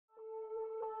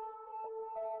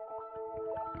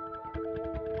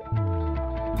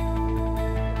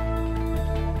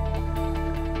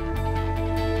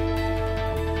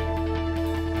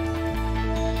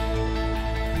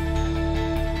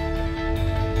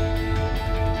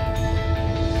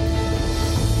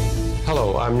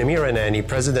I'm Namir Anani,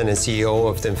 President and CEO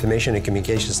of the Information and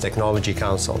Communications Technology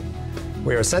Council.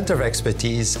 We are a center of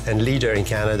expertise and leader in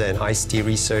Canada in ICT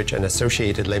research and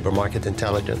associated labor market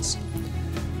intelligence.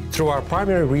 Through our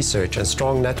primary research and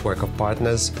strong network of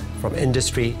partners from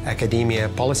industry, academia,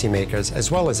 policymakers,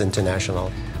 as well as international,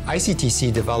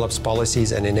 ICTC develops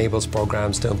policies and enables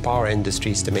programs to empower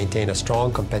industries to maintain a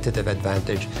strong competitive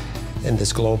advantage in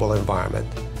this global environment,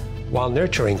 while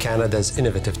nurturing Canada's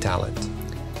innovative talent.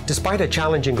 Despite a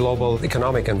challenging global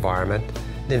economic environment,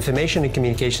 the information and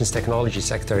communications technology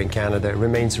sector in Canada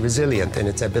remains resilient in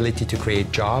its ability to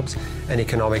create jobs and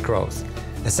economic growth,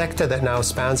 a sector that now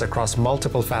spans across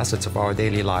multiple facets of our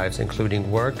daily lives,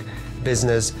 including work,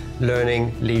 business,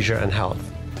 learning, leisure, and health.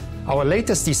 Our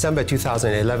latest December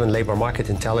 2011 Labour Market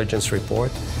Intelligence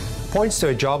Report points to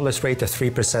a jobless rate of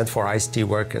 3% for ICT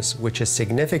workers, which is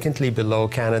significantly below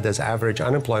Canada's average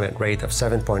unemployment rate of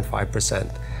 7.5%.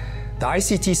 The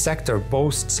ICT sector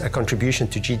boasts a contribution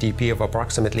to GDP of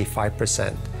approximately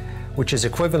 5%, which is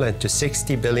equivalent to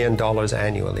 $60 billion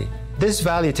annually. This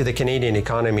value to the Canadian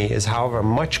economy is, however,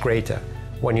 much greater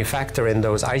when you factor in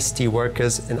those ICT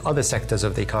workers in other sectors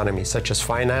of the economy, such as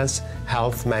finance,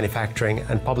 health, manufacturing,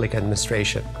 and public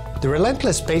administration. The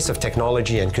relentless pace of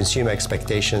technology and consumer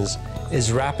expectations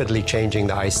is rapidly changing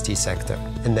the ICT sector.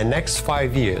 In the next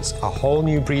 5 years, a whole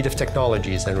new breed of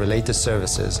technologies and related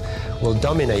services will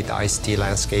dominate the ICT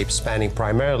landscape, spanning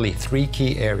primarily 3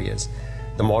 key areas: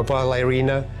 the mobile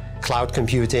arena, cloud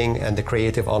computing, and the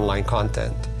creative online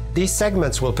content. These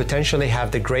segments will potentially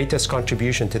have the greatest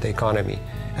contribution to the economy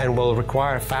and will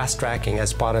require fast-tracking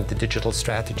as part of the digital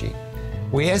strategy.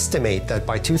 We estimate that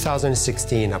by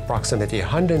 2016, approximately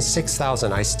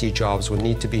 106,000 ICT jobs will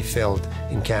need to be filled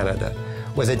in Canada,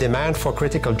 with a demand for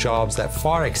critical jobs that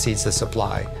far exceeds the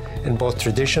supply in both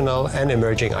traditional and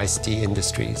emerging ICT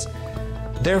industries.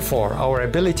 Therefore, our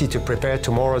ability to prepare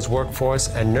tomorrow's workforce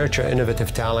and nurture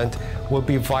innovative talent will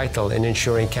be vital in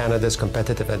ensuring Canada's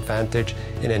competitive advantage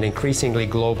in an increasingly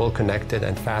global, connected,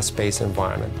 and fast-paced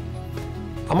environment.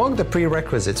 Among the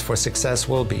prerequisites for success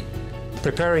will be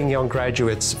preparing young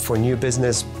graduates for new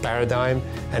business paradigm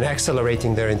and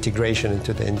accelerating their integration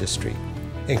into the industry,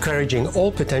 encouraging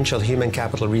all potential human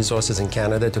capital resources in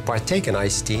Canada to partake in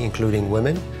ICT, including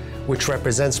women, which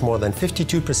represents more than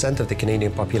 52% of the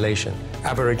Canadian population,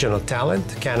 Aboriginal talent,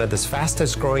 Canada's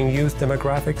fastest-growing youth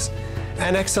demographics,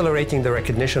 and accelerating the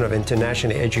recognition of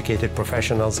internationally educated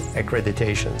professionals'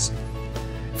 accreditations.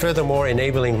 Furthermore,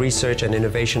 enabling research and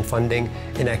innovation funding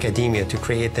in academia to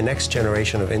create the next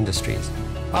generation of industries.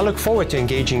 I look forward to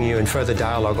engaging you in further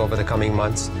dialogue over the coming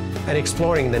months and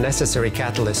exploring the necessary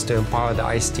catalysts to empower the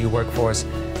ICT workforce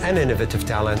and innovative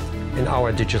talent in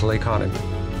our digital economy.